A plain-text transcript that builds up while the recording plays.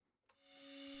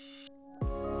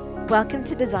Welcome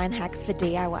to Design Hacks for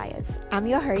DIYers. I'm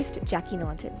your host, Jackie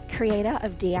Norton, creator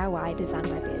of DIY Design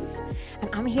My Biz, and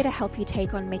I'm here to help you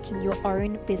take on making your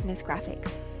own business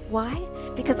graphics. Why?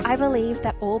 Because I believe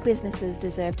that all businesses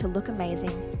deserve to look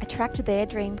amazing, attract their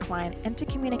dream client, and to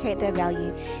communicate their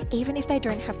value, even if they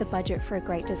don't have the budget for a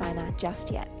great designer just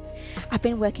yet. I've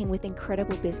been working with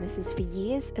incredible businesses for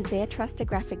years as their trusted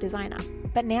graphic designer,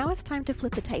 but now it's time to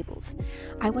flip the tables.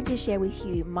 I want to share with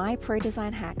you my pro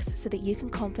design hacks so that you can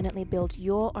confidently build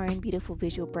your own beautiful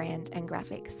visual brand and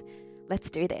graphics.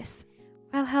 Let's do this.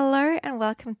 Well, hello and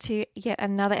welcome to yet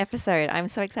another episode. I'm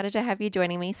so excited to have you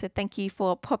joining me. So thank you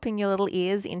for popping your little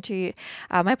ears into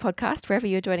my podcast, wherever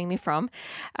you're joining me from.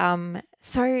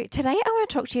 So today I want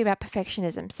to talk to you about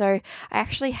perfectionism. So I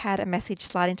actually had a message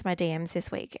slide into my DMs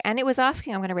this week and it was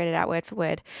asking, I'm going to read it out word for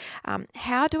word,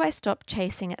 how do I stop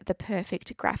chasing the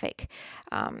perfect graphic?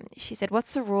 She said,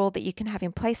 what's the rule that you can have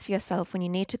in place for yourself when you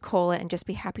need to call it and just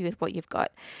be happy with what you've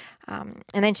got? And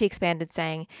then she expanded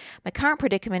saying, my current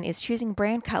predicament is choosing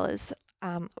brand colors.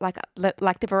 Like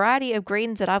the variety of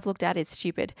greens that I've looked at is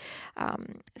stupid.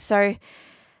 So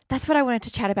that's what I wanted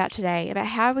to chat about today, about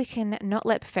how we can not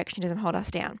let perfectionism hold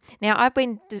us down. Now,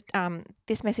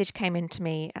 this message came into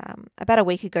me about a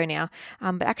week ago now,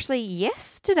 but actually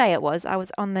yesterday I was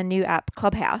on the new app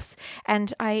Clubhouse,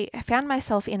 and I found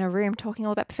myself in a room talking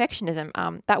all about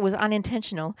perfectionism. That was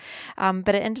unintentional,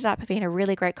 but it ended up being a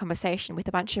really great conversation with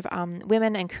a bunch of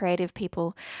women and creative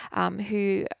people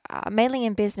who are mainly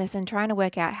in business and trying to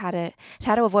work out how to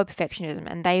avoid perfectionism.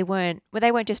 And they weren't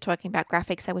just talking about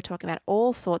graphics; they were talking about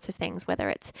all sorts of things, whether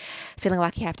it's feeling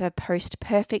like you have to post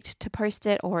perfect to post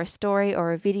it, or a story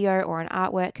or a video or an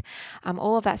artwork,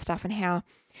 all of that stuff, and how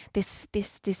this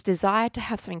desire to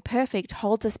have something perfect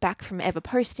holds us back from ever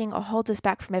posting, or holds us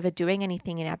back from ever doing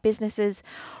anything in our businesses,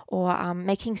 or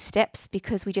making steps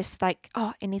because we just like,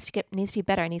 it needs to be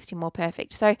better, it needs to be more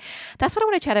perfect. So that's what I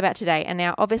want to chat about today. And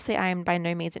now obviously I am by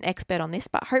no means an expert on this,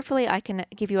 but hopefully I can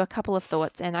give you a couple of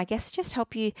thoughts and I guess just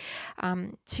help you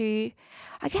to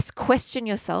question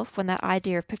yourself when that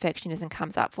idea of perfectionism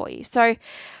comes up for you. So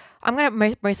I'm going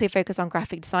to mostly focus on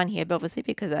graphic design here, but obviously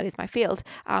because that is my field.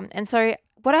 And so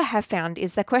what I have found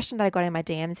is the question that I got in my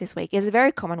DMs this week is a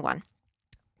very common one.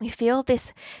 We feel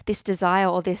this desire,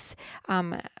 or this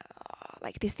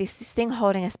this thing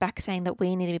holding us back, saying that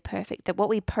we need to be perfect, that what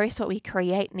we post, what we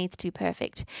create needs to be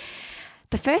perfect.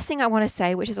 The first thing I want to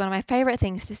say, which is one of my favorite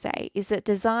things to say, is that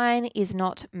design is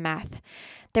not math.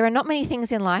 There are not many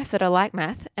things in life that are like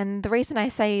math, and the reason I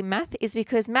say math is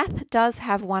because math does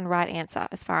have one right answer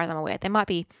as far as I'm aware. There might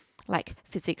be like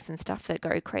physics and stuff that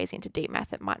go crazy into deep math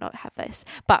that might not have this.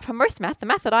 But for most math, the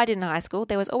math that I did in high school,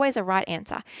 there was always a right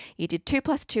answer. You did 2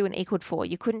 + 2 and equaled 4.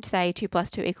 You couldn't say 2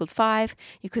 + 2 = 5.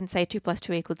 You couldn't say 2 +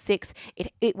 2 = 6.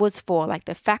 It was 4. Like,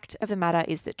 the fact of the matter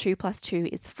is that 2 + 2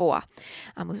 is 4.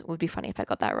 It would be funny if I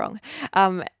got that wrong.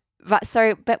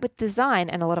 But with design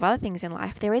and a lot of other things in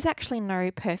life, there is actually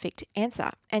no perfect answer.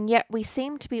 And yet we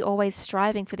seem to be always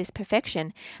striving for this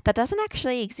perfection that doesn't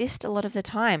actually exist a lot of the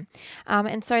time.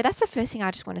 And so that's the first thing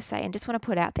I just want to say and just want to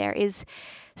put out there is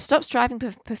stop striving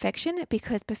for perfection,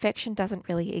 because perfection doesn't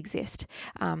really exist.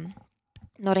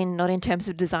 Not in terms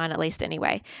of design, at least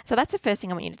anyway. So that's the first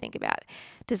thing I want you to think about.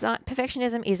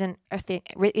 Perfectionism isn't a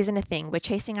thing. We're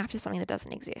chasing after something that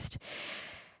doesn't exist.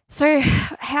 So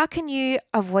how can you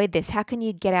avoid this? How can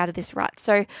you get out of this rut?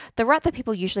 So the rut that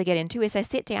people usually get into is they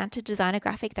sit down to design a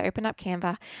graphic, they open up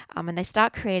Canva, and they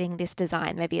start creating this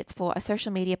design. Maybe it's for a social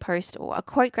media post or a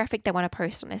quote graphic they want to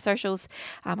post on their socials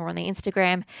or on their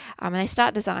Instagram, and they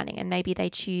start designing, and maybe they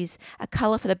choose a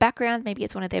color for the background. Maybe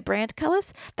it's one of their brand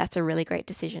colors. That's a really great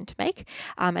decision to make.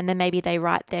 And then maybe they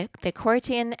write their quote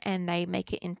in and they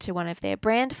make it into one of their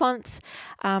brand fonts.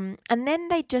 And then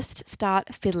they just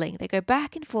start fiddling. They go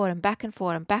back and forth,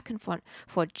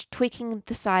 tweaking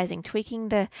the sizing, tweaking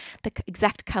the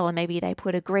exact color. Maybe they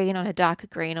put a green on a darker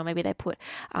green, or maybe they put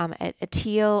a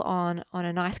teal on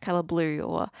a nice color blue,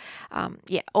 or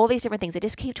all these different things. They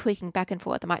just keep tweaking back and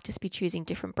forth. They might just be choosing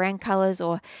different brand colors,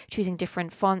 or choosing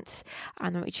different fonts,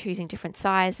 and they might be choosing different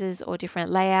sizes or different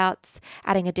layouts,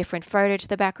 adding a different photo to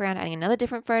the background, adding another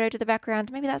different photo to the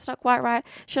background. Maybe that's not quite right.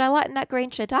 Should I lighten that green?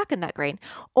 Should I darken that green?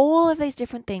 All of these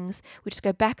different things, we just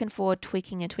go back and forth,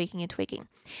 tweaking and tweaking and tweaking.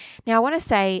 Now, I want to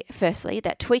say firstly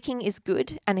that tweaking is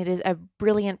good, and it is a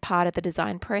brilliant part of the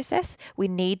design process. We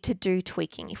need to do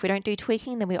tweaking. If we don't do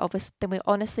tweaking, then we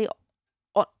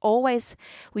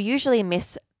usually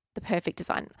miss the perfect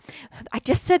design. I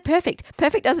just said perfect.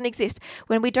 Perfect doesn't exist.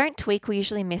 When we don't tweak, we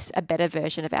usually miss a better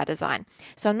version of our design.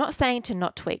 So I'm not saying to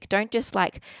not tweak. Don't just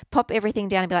like pop everything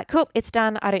down and be like, cool, it's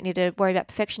done. I don't need to worry about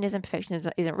perfectionism.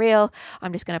 Perfectionism isn't real.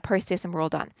 I'm just going to post this and we're all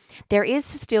done. There is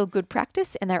still good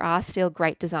practice and there are still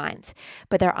great designs,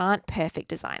 but there aren't perfect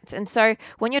designs. And so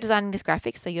when you're designing this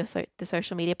graphic, so the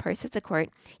social media post, it's a quote,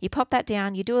 you pop that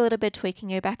down, you do a little bit of tweaking,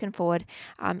 you go back and forward,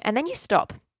 and then you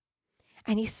stop.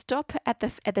 And you stop at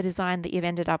the design that you've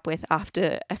ended up with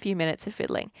after a few minutes of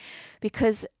fiddling,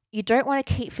 because you don't want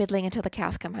to keep fiddling until the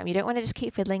cows come home. You don't want to just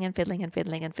keep fiddling and fiddling and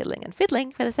fiddling and fiddling and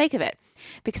fiddling for the sake of it.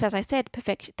 Because as I said,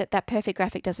 that perfect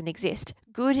graphic doesn't exist.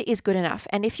 Good is good enough.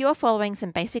 And if you're following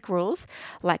some basic rules,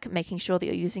 like making sure that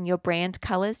you're using your brand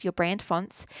colors, your brand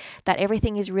fonts, that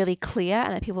everything is really clear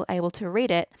and that people are able to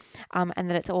read it, and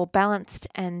that it's all balanced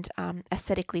and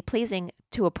aesthetically pleasing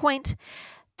to a point,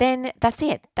 then that's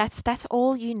it. That's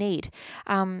all you need.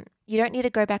 You don't need to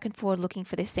go back and forward looking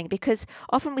for this thing, because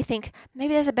often we think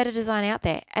maybe there's a better design out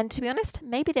there. And to be honest,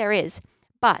 maybe there is.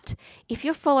 But if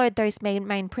you've followed those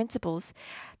main principles,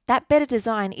 that better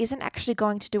design isn't actually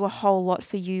going to do a whole lot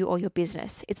for you or your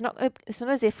business. It's not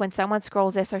as if when someone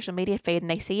scrolls their social media feed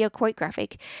and they see your quote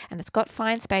graphic and it's got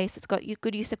fine space, it's got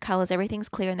good use of colors, everything's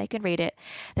clear and they can read it,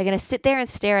 they're going to sit there and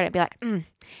stare at it and be like,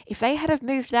 if they had have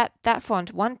moved that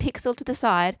font 1 pixel to the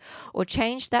side, or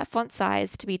changed that font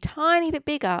size to be a tiny bit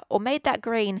bigger, or made that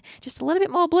green just a little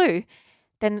bit more blue,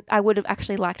 then I would have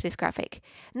actually liked this graphic.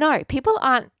 No, people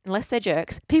aren't, unless they're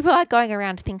jerks, people aren't going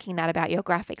around thinking that about your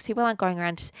graphics. People aren't going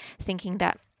around thinking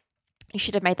that you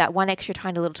should have made that one extra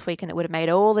tiny little tweak and it would have made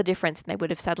all the difference and they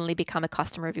would have suddenly become a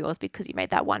customer of yours because you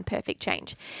made that one perfect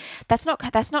change. That's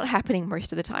not happening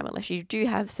most of the time, unless you do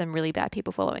have some really bad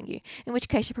people following you, in which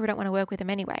case you probably don't want to work with them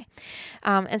anyway.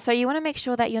 And so you want to make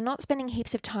sure that you're not spending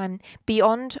heaps of time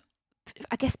beyond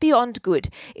good.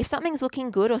 If something's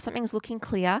looking good or something's looking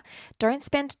clear, don't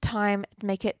spend time to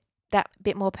make it that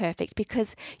bit more perfect,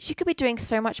 because you could be doing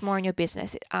so much more in your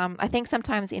business. I think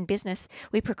sometimes in business,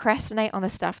 we procrastinate on the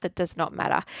stuff that does not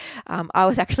matter. I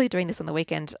was actually doing this on the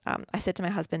weekend. I said to my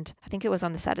husband, I think it was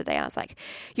on the Saturday, and I was like,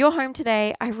 you're home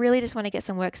today. I really just want to get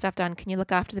some work stuff done. Can you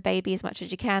look after the baby as much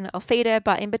as you can? I'll feed her,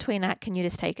 but in between that, can you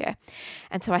just take her?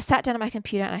 And so I sat down at my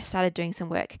computer and I started doing some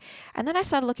work. And then I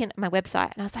started looking at my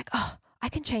website and I was like, oh, I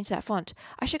can change that font.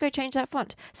 I should go change that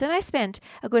font. So then I spent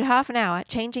a good half an hour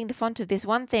changing the font of this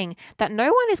one thing that no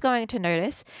one is going to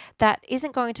notice, that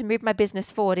isn't going to move my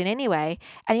business forward in any way.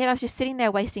 And yet I was just sitting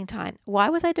there wasting time. Why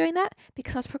was I doing that?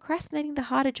 Because I was procrastinating the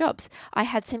harder jobs. I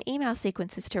had some email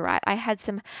sequences to write. I had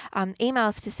some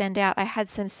emails to send out. I had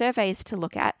some surveys to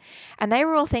look at. And they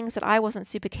were all things that I wasn't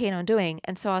super keen on doing.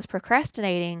 And so I was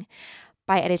procrastinating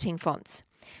by editing fonts.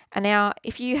 And now,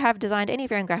 if you have designed any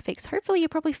of your own graphics, hopefully you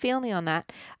probably feel me on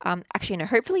that.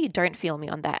 Hopefully you don't feel me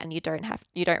on that and you don't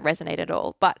resonate at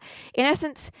all. But in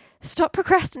essence, stop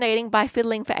procrastinating by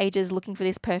fiddling for ages looking for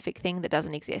this perfect thing that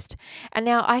doesn't exist. And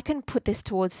now I can put this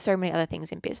towards so many other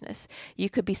things in business. You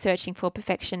could be searching for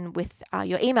perfection with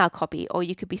your email copy, or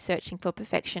you could be searching for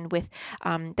perfection with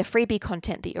the freebie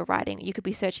content that you're writing. You could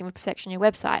be searching for perfection on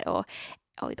your website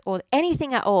or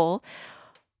anything at all.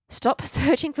 Stop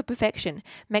searching for perfection.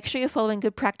 Make sure you're following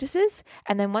good practices,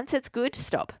 and then once it's good,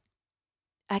 stop.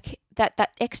 Like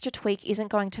that extra tweak isn't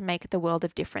going to make the world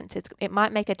of difference. It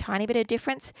might make a tiny bit of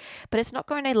difference, but it's not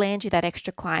going to land you that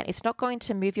extra client. It's not going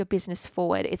to move your business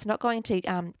forward. It's not going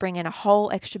to bring in a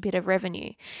whole extra bit of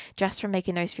revenue just from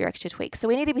making those few extra tweaks. So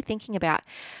we need to be thinking about,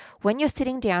 when you're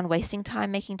sitting down wasting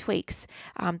time making tweaks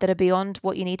that are beyond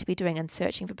what you need to be doing and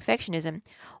searching for perfectionism,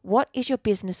 what is your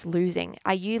business losing?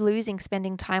 Are you losing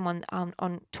spending time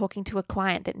on talking to a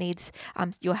client that needs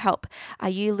your help? Are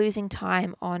you losing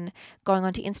time on going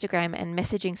onto Instagram and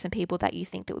messaging some people that you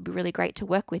think that would be really great to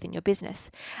work with in your business?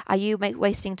 Are you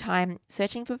wasting time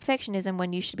searching for perfectionism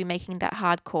when you should be making that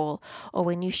hard call, or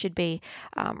when you should be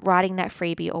writing that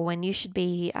freebie, or when you should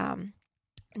be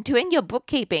doing your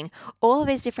bookkeeping? All of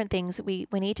these different things, we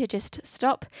need to just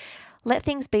stop, let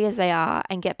things be as they are,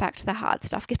 and get back to the hard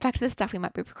stuff. Get back to the stuff we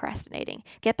might be procrastinating.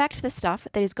 Get back to the stuff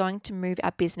that is going to move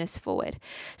our business forward.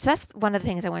 So that's one of the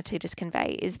things I wanted to just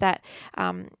convey, is that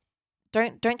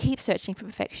don't keep searching for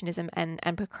perfectionism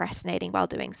and procrastinating while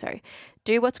doing so.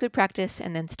 Do what's good practice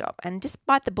and then stop. And just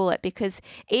bite the bullet, because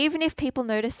even if people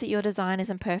notice that your design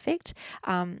isn't perfect,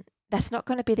 that's not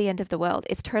going to be the end of the world.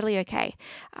 It's totally okay.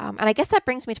 And I guess that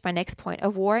brings me to my next point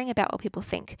of worrying about what people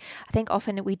think. I think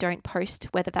often we don't post,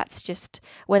 whether that's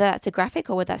a graphic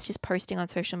or whether that's just posting on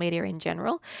social media in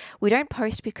general. We don't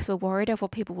post because we're worried of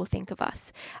what people will think of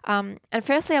us. And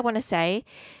firstly, I want to say,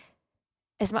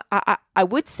 I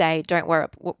would say don't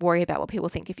worry about what people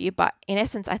think of you, but in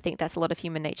essence, I think that's a lot of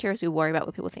human nature, is we worry about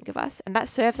what people think of us, and that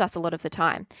serves us a lot of the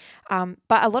time.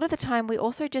 But a lot of the time, we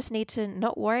also just need to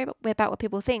not worry about what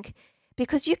people think,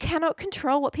 because you cannot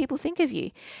control what people think of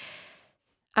you.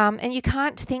 And you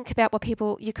can't think about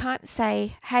you can't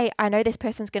say, hey, I know this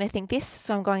person's going to think this,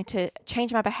 so I'm going to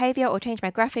change my behavior or change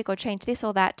my graphic or change this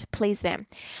or that to please them.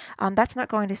 That's not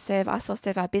going to serve us or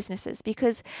serve our businesses,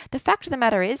 because the fact of the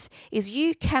matter is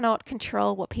you cannot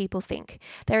control what people think.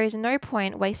 There is no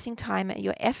point wasting time,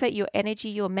 your effort, your energy,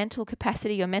 your mental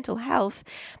capacity, your mental health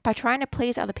by trying to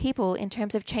please other people in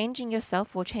terms of changing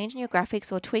yourself or changing your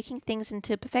graphics or tweaking things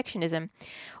into perfectionism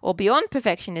or beyond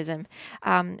perfectionism,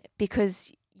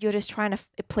 because you're just trying to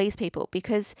please people.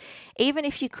 Because even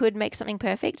if you could make something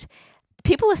perfect,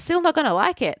 people are still not going to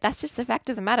like it. That's just the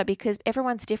fact of the matter, because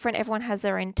everyone's different. Everyone has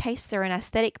their own tastes, their own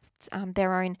aesthetic,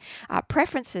 their own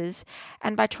preferences.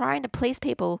 And by trying to please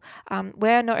people,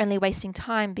 we're not only wasting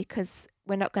time, because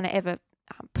we're not going to ever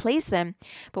please them,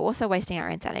 but also wasting our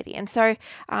own sanity. And so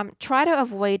try to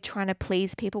avoid trying to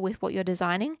please people with what you're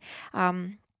designing.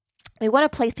 We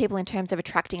want to please people in terms of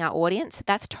attracting our audience.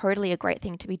 That's totally a great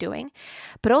thing to be doing.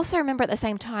 But also remember at the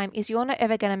same time is you're not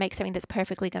ever going to make something that's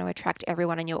perfectly going to attract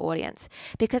everyone in your audience,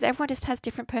 because everyone just has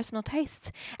different personal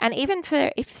tastes. And even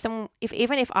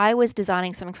if I was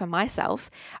designing something for myself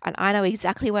and I know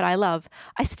exactly what I love,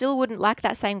 I still wouldn't like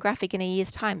that same graphic in a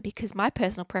year's time, because my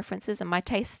personal preferences and my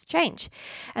tastes change.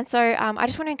 And so I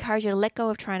just want to encourage you to let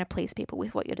go of trying to please people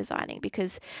with what you're designing,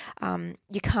 because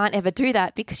you can't ever do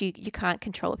that, because you can't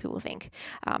control what people think.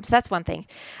 So that's one thing.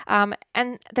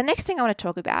 And the next thing I want to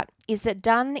talk about is that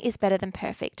done is better than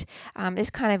perfect. This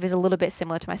kind of is a little bit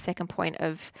similar to my second point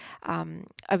of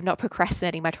not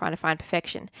procrastinating by trying to find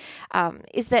perfection,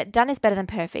 is that done is better than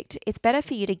perfect. It's better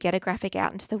for you to get a graphic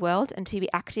out into the world and to be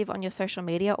active on your social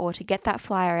media, or to get that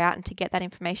flyer out and to get that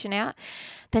information out,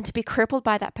 than to be crippled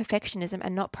by that perfectionism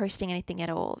and not posting anything at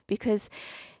all. Because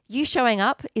you showing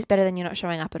up is better than you not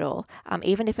showing up at all,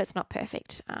 even if it's not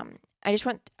perfect.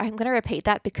 I'm going to repeat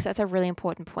that, because that's a really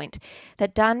important point,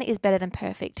 that done is better than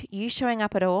perfect. You showing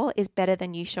up at all is better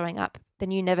than you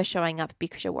never showing up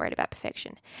because you're worried about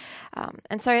perfection.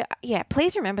 And so,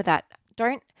 please remember that.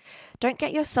 Don't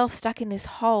get yourself stuck in this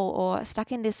hole, or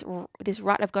stuck in this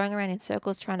rut of going around in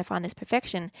circles trying to find this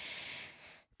perfection,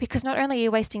 because not only are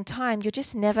you wasting time, you're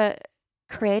just never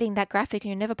creating that graphic, and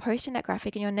you're never posting that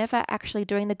graphic, and you're never actually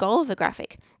doing the goal of the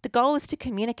graphic. The goal is to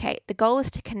communicate. The goal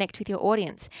is to connect with your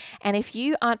audience. And if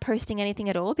you aren't posting anything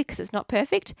at all because it's not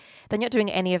perfect, then you're not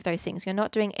doing any of those things. You're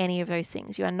not doing any of those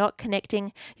things. You are not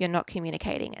connecting. You're not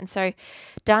communicating. And so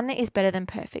done is better than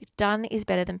perfect. Done is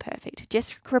better than perfect.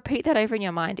 Just repeat that over in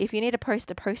your mind. If you need to post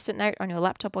a Post-it note on your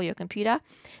laptop or your computer,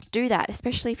 do that,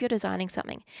 especially if you're designing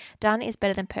something. Done is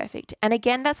better than perfect. And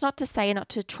again, that's not to say not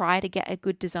to try to get a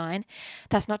good design.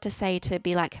 That's not to say to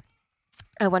be like,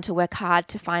 I want to work hard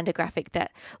to find a graphic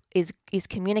that is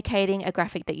communicating, a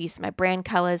graphic that uses my brand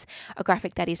colors, a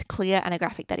graphic that is clear, and a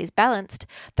graphic that is balanced.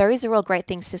 Those are all great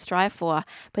things to strive for,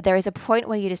 but there is a point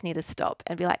where you just need to stop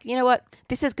and be like, you know what,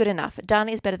 this is good enough. Done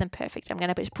is better than perfect. I'm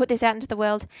going to put this out into the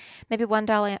world. Maybe one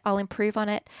day I'll improve on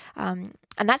it. And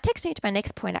that takes me to my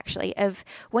next point, actually, of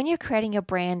when you're creating your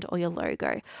brand or your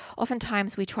logo,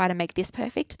 oftentimes we try to make this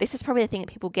perfect. This is probably the thing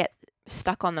that people get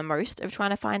stuck on the most, of trying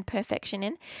to find perfection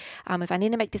in. If I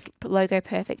need to make this logo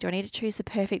perfect, or I need to choose the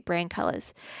perfect brand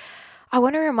colors, I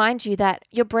want to remind you that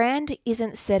your brand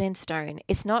isn't set in stone.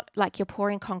 It's not like you're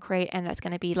pouring concrete and it's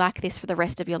going to be like this for the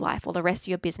rest of your life or the rest of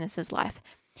your business's life.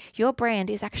 Your brand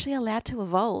is actually allowed to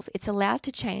evolve. It's allowed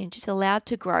to change. It's allowed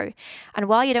to grow. And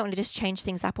while you don't want to just change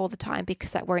things up all the time,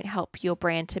 because that won't help your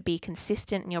brand to be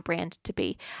consistent and your brand to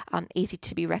be easy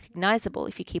to be recognizable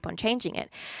if you keep on changing it.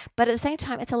 But at the same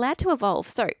time, it's allowed to evolve.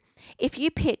 So if you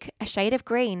pick a shade of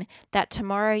green that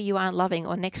tomorrow you aren't loving,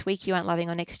 or next week you aren't loving,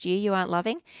 or next year you aren't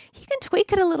loving, you can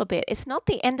tweak it a little bit. It's not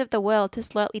the end of the world to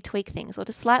slightly tweak things, or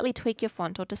to slightly tweak your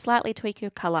font, or to slightly tweak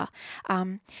your color.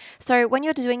 So when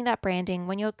you're doing that branding,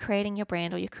 when you're creating your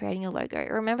brand or you're creating your logo,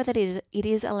 remember that it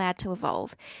is allowed to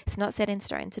evolve. It's not set in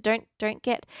stone. So don't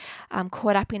get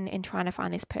caught up in trying to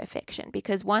find this perfection,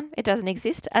 because one, it doesn't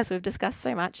exist, as we've discussed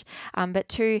so much, but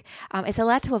two, it's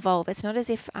allowed to evolve. It's not as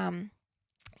if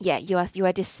you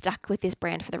are just stuck with this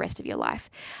brand for the rest of your life.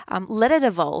 Let it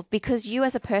evolve, because you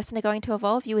as a person are going to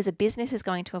evolve. You as a business is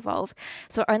going to evolve.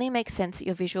 So it only makes sense that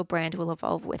your visual brand will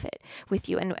evolve with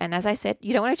you. And as I said,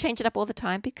 you don't want to change it up all the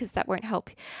time, because that won't help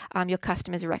your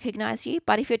customers recognize you.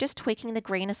 But if you're just tweaking the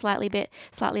green slightly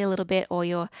a little bit, or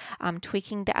you're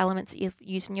tweaking the elements that you've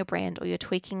used in your brand, or you're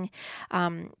tweaking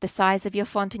the size of your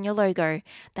font in your logo,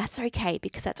 that's okay,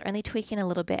 because that's only tweaking a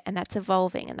little bit, and that's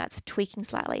evolving, and that's tweaking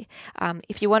slightly.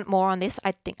 If you want more on this,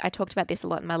 I think I talked about this a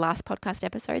lot in my last podcast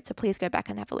episode, so please go back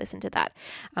and have a listen to that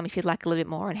if you'd like a little bit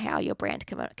more on how your brand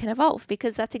can evolve,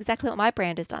 because that's exactly what my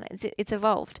brand has done. It's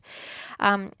evolved.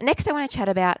 Next, I want to chat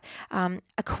about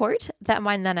a quote that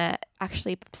my nana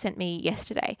actually sent me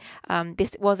yesterday.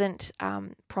 This wasn't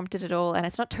prompted at all, and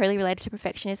it's not totally related to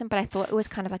perfectionism, but I thought it was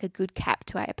kind of like a good cap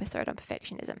to our episode on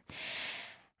perfectionism.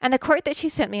 And the quote that she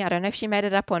sent me, I don't know if she made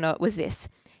it up or not, was this: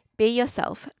 "Be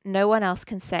yourself. No one else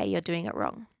can say you're doing it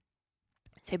wrong."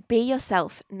 So be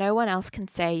yourself. No one else can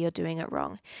say you're doing it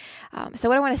wrong. So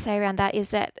what I want to say around that is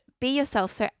that be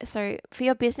yourself. So for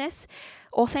your business,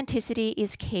 authenticity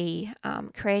is key.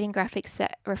 Creating graphics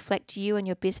that reflect you and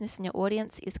your business and your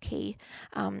audience is key.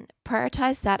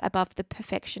 Prioritize that above the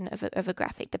perfection of a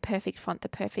graphic, the perfect font, the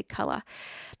perfect color.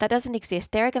 That doesn't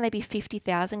exist. There are going to be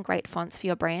 50,000 great fonts for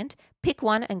your brand. Pick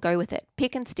one and go with it.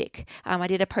 Pick and stick. I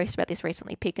did a post about this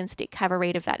recently. Pick and stick. Have a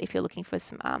read of that if you're looking for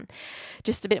some,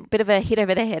 just a bit of a hit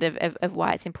over the head of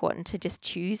why it's important to just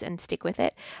choose and stick with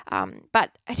it.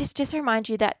 But I just remind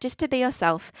you that just to be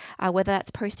yourself, whether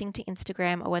that's posting to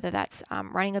Instagram, or whether that's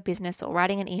running a business, or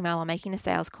writing an email, or making a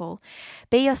sales call,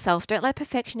 be yourself. Don't let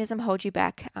perfectionism hold you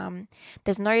back.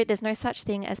 There's no such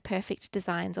thing as perfect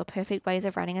designs or perfect ways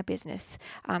of running a business.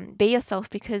 Be yourself,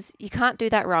 because you can't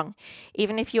do that wrong.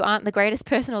 Even if you aren't the greatest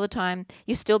person all the time,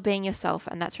 you're still being yourself,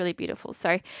 and that's really beautiful.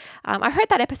 So I hope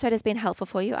that episode has been helpful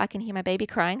for you. I can hear my baby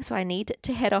crying, so I need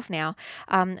to head off now.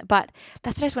 But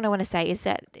that's just what I want to say, is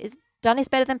that done is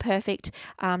better than perfect.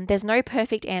 There's no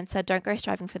perfect answer. Don't go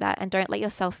striving for that, and don't let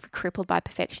yourself be crippled by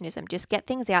perfectionism. Just get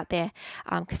things out there,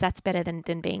 because that's better than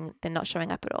not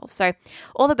showing up at all. So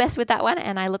all the best with that one,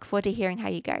 and I look forward to hearing how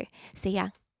you go. See ya.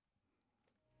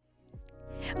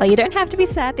 Well, you don't have to be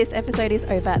sad. This episode is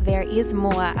over. There is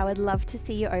more. I would love to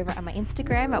see you over on my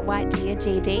Instagram at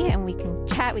WhiteDeerGD, and we can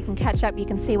chat, we can catch up, you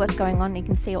can see what's going on, you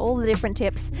can see all the different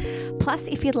tips. Plus,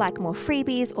 if you'd like more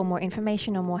freebies or more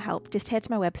information or more help, just head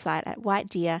to my website at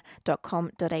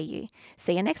whitedeer.com.au.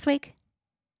 See you next week.